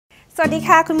วัสดี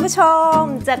ค่ะคุณผู้ชม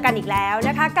เจอกันอีกแล้วน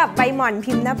ะคะกับใบหม่อน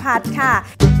พิมพ์นภัทรค่ะ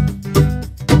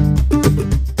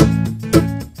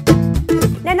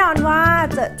แน่นอนว่า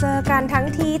เจอกันทั้ง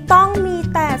ทีต้องมี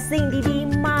แต่สิ่งดี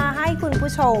ๆมาให้คุณ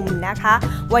ผู้ชมนะคะ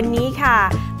วันนี้ค่ะ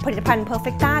ผลิตภัณฑ์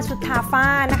Perfecta ชุดทาฝ้า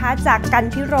นะคะจากกัน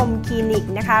พิรมคลินิก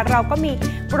นะคะเราก็มี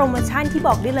โปรโมชั่นที่บ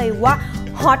อกได้เลยว่า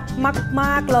ฮอตม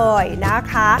ากๆเลยนะ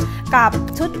คะกับ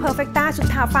ชุด Perfecta ชุด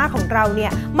ทาฝ้าของเราเนี่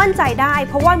ยมั่นใจได้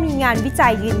เพราะว่ามีงานวิจั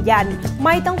ยยืนยันไ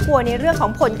ม่ต้องกลัวในเรื่องขอ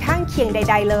งผลข้างเคียงใ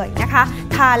ดๆเลยนะคะ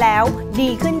ทาแล้วดี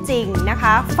ขึ้นจริงนะค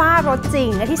ะฝ้าลดจริง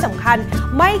และที่สำคัญ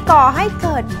ไม่ก่อให้เ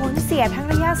กิดผลเสียทั้ง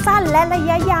ระยะสั้นและระ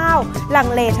ยะยาวลัง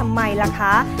เลทำไมล่ะค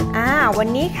ะวัน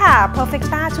นี้ค่ะ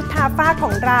Perfecta ชุดทาฝ้าขอ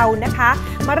งเรานะคะ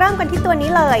มาเริ่มกันที่ตัวนี้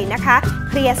เลยนะคะ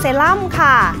เคลียร์เซรั่ม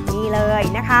ค่ะนี่เลย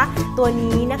นะคะตัว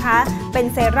นี้นะคะเป็น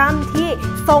เซรั่มที่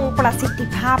ทรงประสิทธิ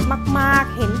ภาพมาก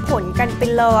ๆเห็นผลกันไป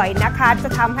เลยนะคะจะ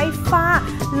ทำให้ฝ้า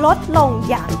ลดลง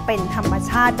อย่างเป็นธรรม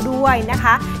ชาติด้วยนะค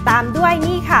ะตามด้วย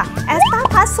นี่ค่ะแอสตา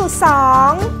พัสสูตร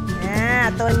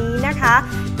2ตัวนี้นะคะ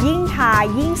ยิ่งทา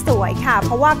ยิ่งสวยค่ะเพ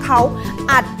ราะว่าเขา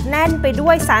อัดแน่นไปด้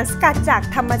วยสารสกัดจาก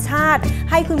ธรรมชาติ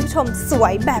ให้คุณผู้ชมสว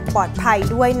ยแบบปลอดภัย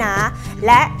ด้วยนะแ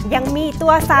ละยังมีตั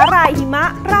วสาหร่ายหิมะ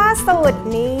ล่าสุด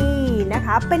นี่นะค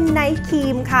ะเป็นไนท์ครี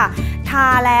มค่ะทา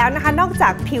แล้วนะคะนอกจา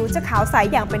กผิวจะขาวใส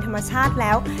อย่างเป็นธรรมชาติแ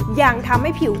ล้วยังทำใ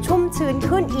ห้ผิวชุ่มชื้น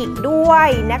ขึ้นอีกด้วย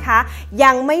นะคะ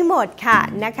ยังไม่หมดค่ะ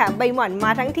นะคะใบหม่อนม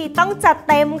าทั้งทีต้องจัด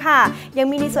เต็มค่ะยัง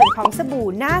มีในส่วนของสบู่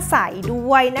หน้าใสด้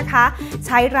วยนะคะใ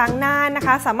ช้ล้างหน้านะค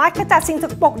ะสามารถขจัดสิ่งส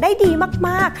กปรกได้ดีม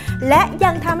ากๆและ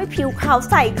ยังทำให้ผิวขาว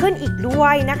ใสขึ้นอีกด้ว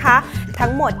ยนะคะทั้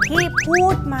งหมดที่พู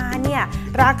ดมาเนี่ย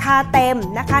ราคาเต็ม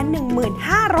นะคะ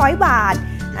 15,000 บาท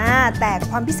แต่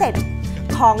ความพิเศษ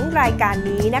ของรายการ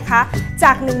นี้นะคะจ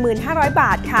าก 15,000 บ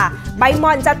าทค่ะใบหม่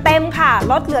อนจะเต็มค่ะ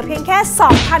ลดเหลือเพียงแค่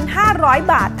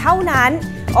 2,500 บาทเท่านั้น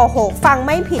โอ้โหฟังไ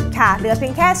ม่ผิดค่ะเหลือเพี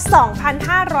ยงแค่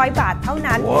 2,500 บาทเท่า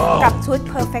นั้น กับชุด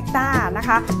Perfecta นะค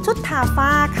ะชุดทาฝ้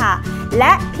าค่ะแล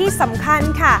ะที่สำคัญ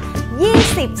ค่ะ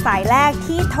20 สายแรก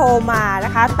ที่โทรมาน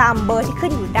ะคะตามเบอร์ที่ขึ้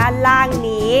นอยู่ด้านล่าง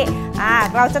นี้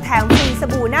เราจะแถมฟรีส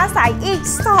บู่หน้าใสอีก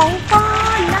2 ก้อ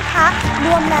นนะคะร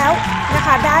วมแล้วนะค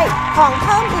ะได้ของเ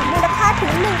พิ่มอีกมูลค่าถึ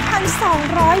ง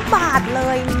 1,200 บาทเล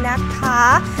ยนะคะ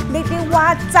เรียกได้ว่า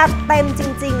จัดเต็มจ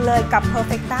ริงๆเลยกับ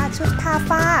Perfecta ชุดทา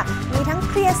ฝ้ามีทั้งเ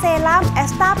คลียร์เซรั่มแอ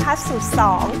สตาพัสสูตร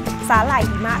2สาหร่าย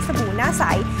หิมะสบู่หน้าใส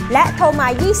และโทรมา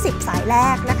20 สายแร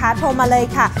กนะคะโทรมาเลย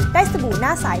ค่ะได้สบู่หน้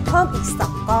าใสเพิ่มอีก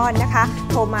2 ก้อนนะคะ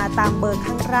โทรมาตามเบอร์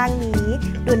ข้างล่างนี้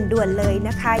ด่วนๆเลยน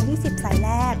ะคะ20 สายแ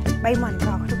รกใบหม่อนร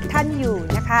อทุกท่านอยู่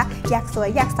นะคะอยากสวย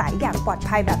อยากใสอยากปลอด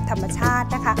ภัยแบบธรรมชาติ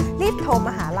นะคะรีบโทรม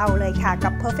าหาเราเลยค่ะกั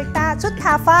บ Perfecta ชุดท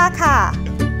าฝ้าค่ะ